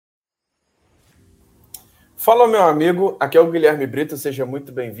Fala, meu amigo, aqui é o Guilherme Brito, seja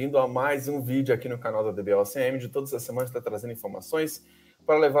muito bem-vindo a mais um vídeo aqui no canal da DBA OCM. De todas as semanas está trazendo informações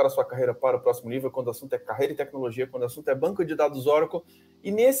para levar a sua carreira para o próximo nível, quando o assunto é carreira e tecnologia, quando o assunto é banco de dados Oracle. E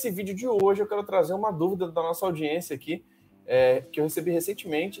nesse vídeo de hoje eu quero trazer uma dúvida da nossa audiência aqui, que eu recebi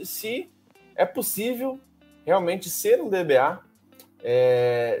recentemente, se é possível realmente ser um DBA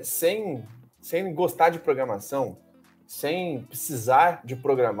sem gostar de programação, sem precisar de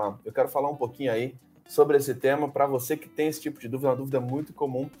programar. Eu quero falar um pouquinho aí sobre esse tema para você que tem esse tipo de dúvida, uma dúvida muito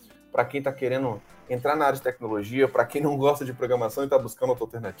comum para quem está querendo entrar na área de tecnologia, para quem não gosta de programação e está buscando outra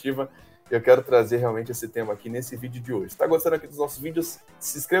alternativa. Eu quero trazer realmente esse tema aqui nesse vídeo de hoje. Se está gostando aqui dos nossos vídeos,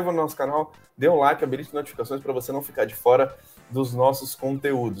 se inscreva no nosso canal, dê um like, habilite notificações para você não ficar de fora dos nossos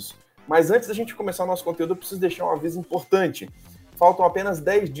conteúdos. Mas antes da gente começar o nosso conteúdo, eu preciso deixar um aviso importante. Faltam apenas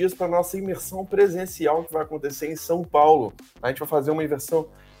 10 dias para a nossa imersão presencial que vai acontecer em São Paulo. A gente vai fazer uma imersão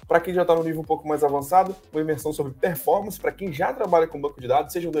para quem já está no nível um pouco mais avançado, uma imersão sobre performance, para quem já trabalha com banco de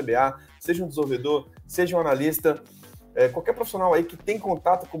dados, seja um DBA, seja um desenvolvedor, seja um analista, qualquer profissional aí que tem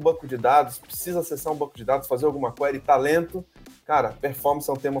contato com o banco de dados, precisa acessar um banco de dados, fazer alguma query, talento, cara, performance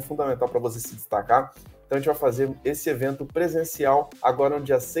é um tema fundamental para você se destacar. Então a gente vai fazer esse evento presencial agora no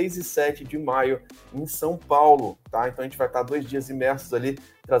dia 6 e 7 de maio em São Paulo, tá? Então a gente vai estar 2 dias imersos ali,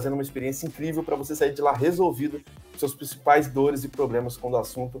 trazendo uma experiência incrível para você sair de lá resolvido seus principais dores e problemas quando o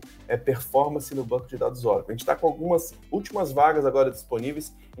assunto é performance no banco de dados Oracle. A gente está com algumas últimas vagas agora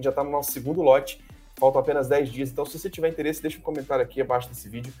disponíveis, a gente já está no nosso segundo lote, faltam apenas 10 dias, então se você tiver interesse, deixa um comentário aqui abaixo desse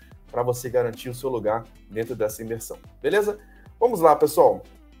vídeo para você garantir o seu lugar dentro dessa imersão, beleza? Vamos lá, pessoal.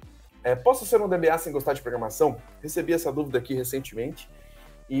 Posso ser um DBA sem gostar de programação? Recebi essa dúvida aqui recentemente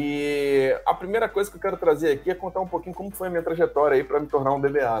e a primeira coisa que eu quero trazer aqui é contar um pouquinho como foi a minha trajetória aí para me tornar um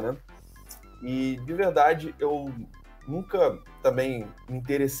DBA, né? E de verdade eu nunca também me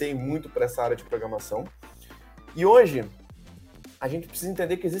interessei muito para essa área de programação e hoje a gente precisa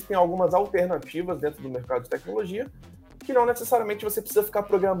entender que existem algumas alternativas dentro do mercado de tecnologia que não necessariamente você precisa ficar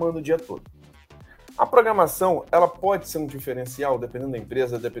programando o dia todo. A programação, ela pode ser um diferencial, dependendo da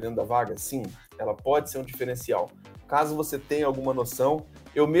empresa, dependendo da vaga? Sim, ela pode ser um diferencial. Caso você tenha alguma noção,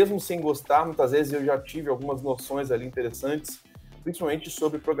 eu mesmo sem gostar, muitas vezes eu já tive algumas noções ali interessantes, principalmente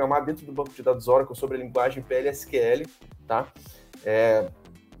sobre programar dentro do banco de dados Oracle, sobre a linguagem PLSQL, tá?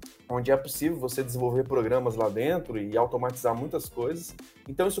 Onde é possível você desenvolver programas lá dentro e automatizar muitas coisas.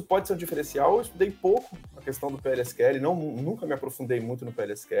 Então isso pode ser um diferencial. Eu estudei pouco a questão do PLSQL, nunca me aprofundei muito no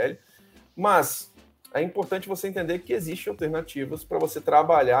PLSQL, mas é importante você entender que existem alternativas para você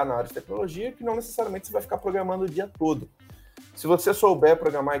trabalhar na área de tecnologia que não necessariamente você vai ficar programando o dia todo. Se você souber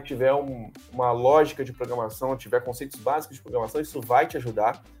programar e tiver uma lógica de programação, tiver conceitos básicos de programação, isso vai te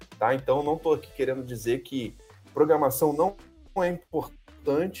ajudar, tá? Então, não estou aqui querendo dizer que programação não é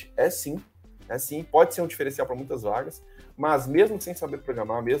importante, é sim, pode ser um diferencial para muitas vagas, mas mesmo sem saber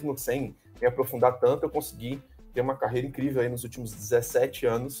programar, mesmo sem me aprofundar tanto, eu consegui ter uma carreira incrível aí nos últimos 17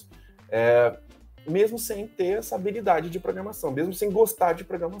 anos, mesmo sem ter essa habilidade de programação, mesmo sem gostar de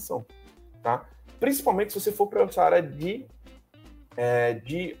programação, tá? Principalmente se você for para essa área de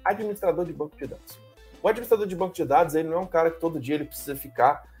administrador de banco de dados. O administrador de banco de dados, ele não é um cara que todo dia ele precisa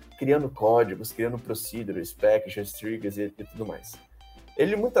ficar criando códigos, criando procedures, packages, triggers e tudo mais.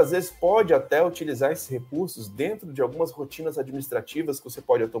 Ele muitas vezes pode até utilizar esses recursos dentro de algumas rotinas administrativas que você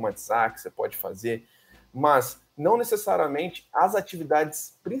pode automatizar, que você pode fazer, mas não necessariamente as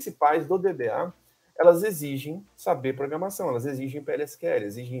atividades principais do DBA elas exigem saber programação, elas exigem PLSQL,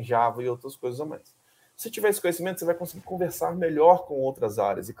 exigem Java e outras coisas a mais. Se tiver esse conhecimento, você vai conseguir conversar melhor com outras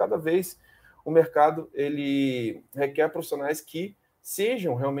áreas. E cada vez o mercado ele requer profissionais que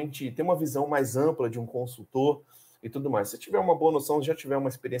sejam realmente, tenham uma visão mais ampla de um consultor e tudo mais. Se tiver uma boa noção, já tiver uma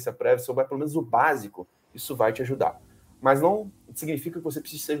experiência prévia, souber pelo menos o básico, isso vai te ajudar. Mas não significa que você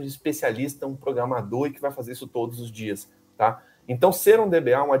precise ser um especialista, um programador e que vai fazer isso todos os dias, tá? Então, ser um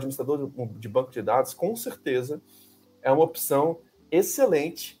DBA, um administrador de banco de dados, com certeza é uma opção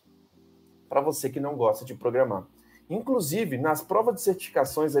excelente para você que não gosta de programar. Inclusive, nas provas de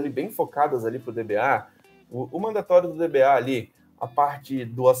certificações ali bem focadas ali para o DBA, o mandatório do DBA ali, a parte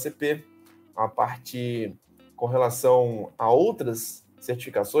do ACP, a parte com relação a outras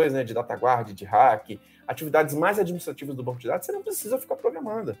certificações, né, de DataGuard, de hack, atividades mais administrativas do banco de dados, você não precisa ficar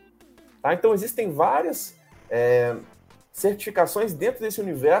programando, tá? Então, existem várias certificações dentro desse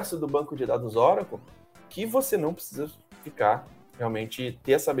universo do banco de dados Oracle que você não precisa ficar, realmente,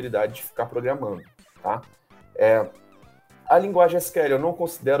 ter essa habilidade de ficar programando, tá? A linguagem SQL eu não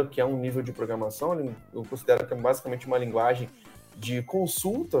considero que é um nível de programação, eu considero que é basicamente uma linguagem de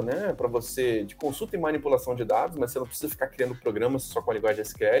consulta, né, para você, de consulta e manipulação de dados, mas você não precisa ficar criando programas só com a linguagem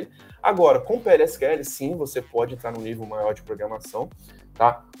SQL. Agora, com PLSQL, sim, você pode entrar num nível maior de programação,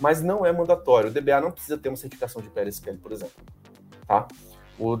 tá? Mas não é mandatório. O DBA não precisa ter uma certificação de PLSQL, por exemplo, tá?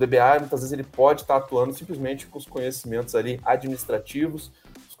 O DBA, muitas vezes, ele pode estar atuando simplesmente com os conhecimentos ali administrativos,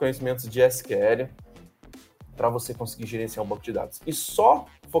 os conhecimentos de SQL, para você conseguir gerenciar um banco de dados. E só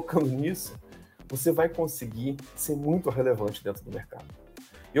focando nisso, você vai conseguir ser muito relevante dentro do mercado.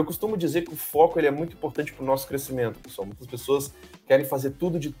 E eu costumo dizer que o foco ele é muito importante para o nosso crescimento, pessoal. Muitas pessoas querem fazer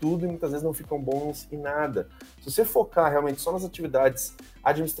tudo de tudo e muitas vezes não ficam bons em nada. Se você focar realmente só nas atividades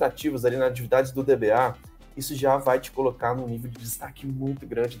administrativas, ali nas atividades do DBA, isso já vai te colocar num nível de destaque muito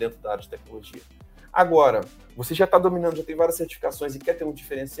grande dentro da área de tecnologia. Agora, você já está dominando, já tem várias certificações e quer ter um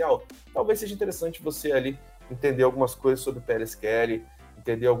diferencial, talvez seja interessante você ali entender algumas coisas sobre PLSQL,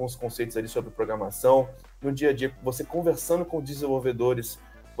 entender alguns conceitos ali sobre programação. No dia a dia, você conversando com desenvolvedores,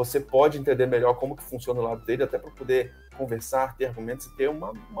 você pode entender melhor como que funciona o lado dele, até para poder conversar, ter argumentos e ter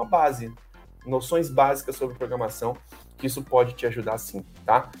uma base, noções básicas sobre programação, que isso pode te ajudar sim,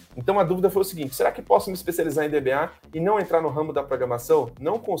 tá? Então a dúvida foi o seguinte, será que posso me especializar em DBA e não entrar no ramo da programação?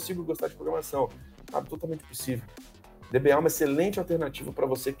 Não consigo gostar de programação. Totalmente possível. DBA é uma excelente alternativa para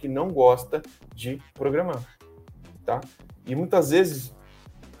você que não gosta de programar, tá? E muitas vezes,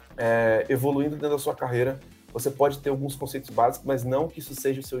 evoluindo dentro da sua carreira, você pode ter alguns conceitos básicos, mas não que isso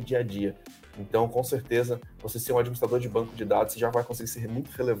seja o seu dia a dia. Então, com certeza, você ser um administrador de banco de dados, você já vai conseguir ser muito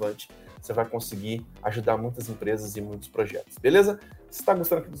relevante, você vai conseguir ajudar muitas empresas e muitos projetos, beleza? Se está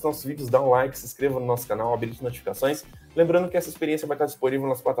gostando aqui dos nossos vídeos, dá um like, se inscreva no nosso canal, habilite notificações. Lembrando que essa experiência vai estar disponível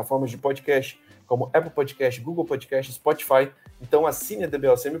nas plataformas de podcast, como Apple Podcast, Google Podcast, Spotify. Então assine a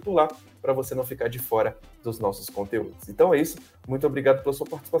DBA por lá, para você não ficar de fora dos nossos conteúdos. Então é isso, muito obrigado pela sua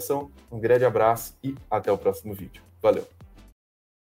participação, um grande abraço e até o próximo vídeo. Valeu!